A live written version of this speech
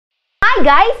Hi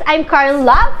guys, I'm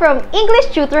Carla from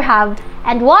English Tutor Hub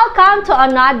and welcome to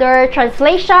another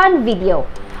translation video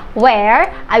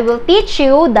where I will teach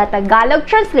you the Tagalog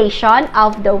translation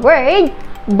of the word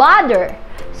bother.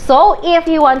 So if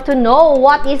you want to know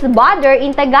what is bother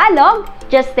in Tagalog,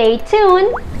 just stay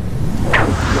tuned.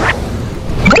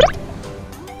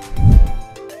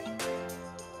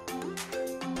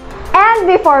 And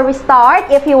before we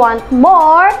start, if you want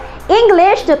more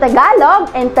English to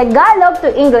Tagalog and Tagalog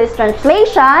to English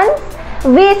translations,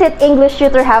 visit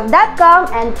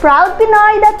englishtutorhub.com and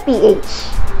proudpinoy.ph.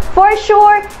 For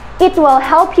sure, it will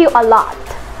help you a lot.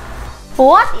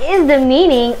 What is the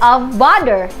meaning of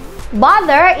bother?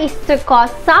 Bother is to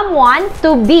cause someone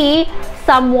to be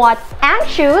somewhat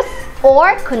anxious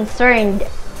or concerned.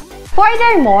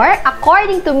 Furthermore,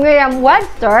 according to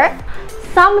Merriam-Webster,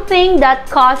 something that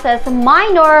causes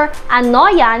minor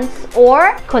annoyance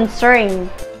or concern.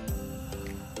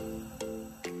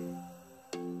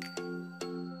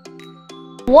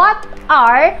 What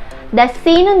are the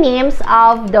synonyms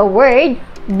of the word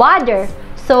bother?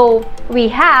 So, we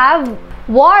have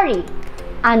worry,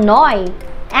 annoy,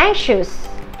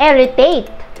 anxious, irritate,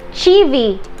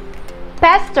 chivy,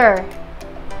 pester,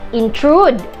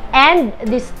 intrude, and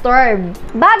disturb.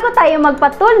 Bago tayo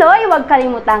magpatuloy, huwag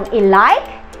kalimutang i-like,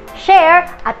 share,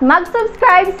 at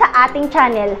mag-subscribe sa ating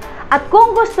channel. At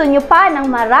kung gusto nyo pa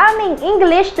ng maraming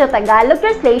English to Tagalog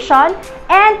translation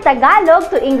and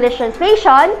Tagalog to English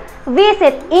translation,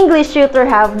 visit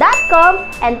englishtutorhub.com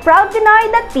and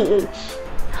proudpinoy.ph.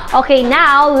 Okay,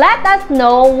 now let us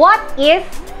know what is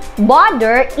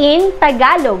bother in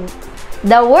Tagalog.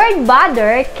 The word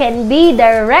bother can be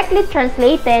directly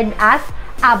translated as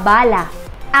abala.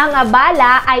 Ang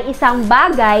abala ay isang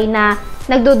bagay na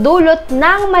nagdudulot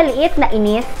ng maliit na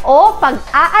inis o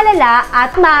pag-aalala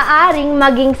at maaaring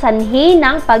maging sanhi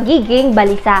ng pagiging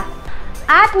balisa.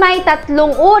 At may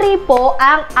tatlong uri po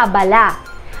ang abala.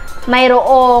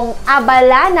 Mayroong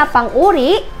abala na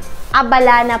pang-uri,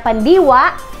 abala na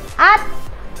pandiwa, at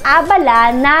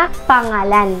abala na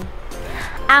pangalan.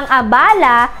 Ang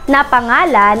abala na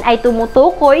pangalan ay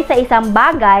tumutukoy sa isang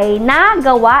bagay na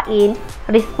gawain,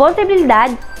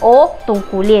 responsibilidad o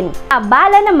tungkulin.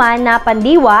 Abala naman na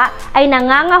pandiwa ay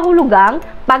nangangahulugang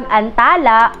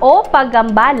pag-antala o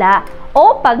paggambala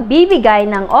o pagbibigay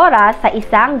ng oras sa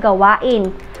isang gawain.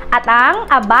 At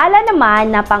ang abala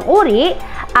naman na pang-uri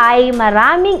ay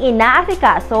maraming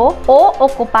inaasikaso o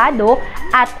okupado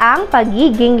at ang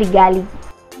pagiging ligali.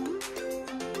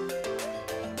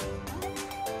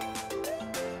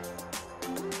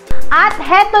 At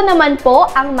heto naman po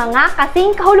ang mga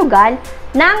kasing kahulugan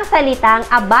ng salitang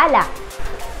abala: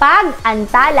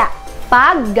 pag-antala,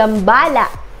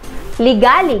 paggambala,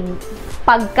 ligalig,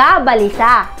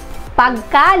 pagkabalisa,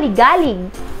 pagkaligalig,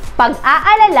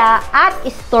 pag-aalala at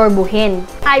istorbuhin.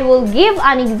 I will give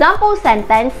an example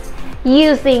sentence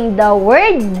using the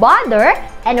word bother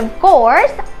and of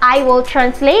course, I will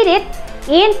translate it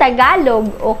in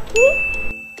Tagalog, okay?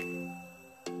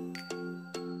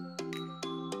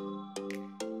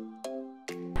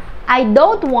 I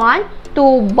don't want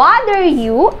to bother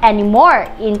you anymore.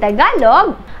 In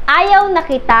Tagalog, ayaw na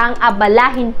kitang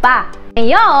abalahin pa.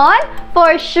 Ngayon,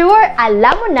 for sure,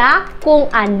 alam mo na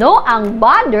kung ano ang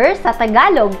bother sa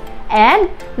Tagalog. And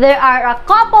there are a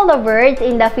couple of words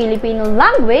in the Filipino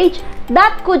language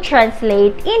that could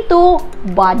translate into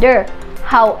bother.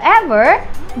 However,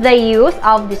 the use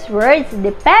of these words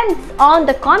depends on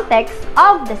the context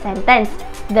of the sentence.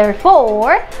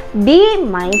 Therefore, be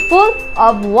mindful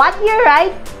of what you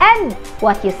write and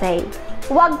what you say.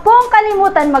 Huwag pong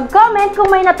kalimutan mag-comment kung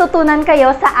may natutunan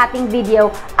kayo sa ating video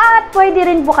at pwede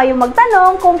rin po kayo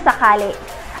magtanong kung sakali.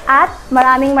 At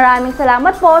maraming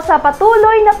salamat po sa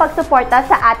patuloy na pagsuporta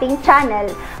sa ating channel.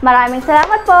 Maraming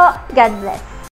salamat po. God bless.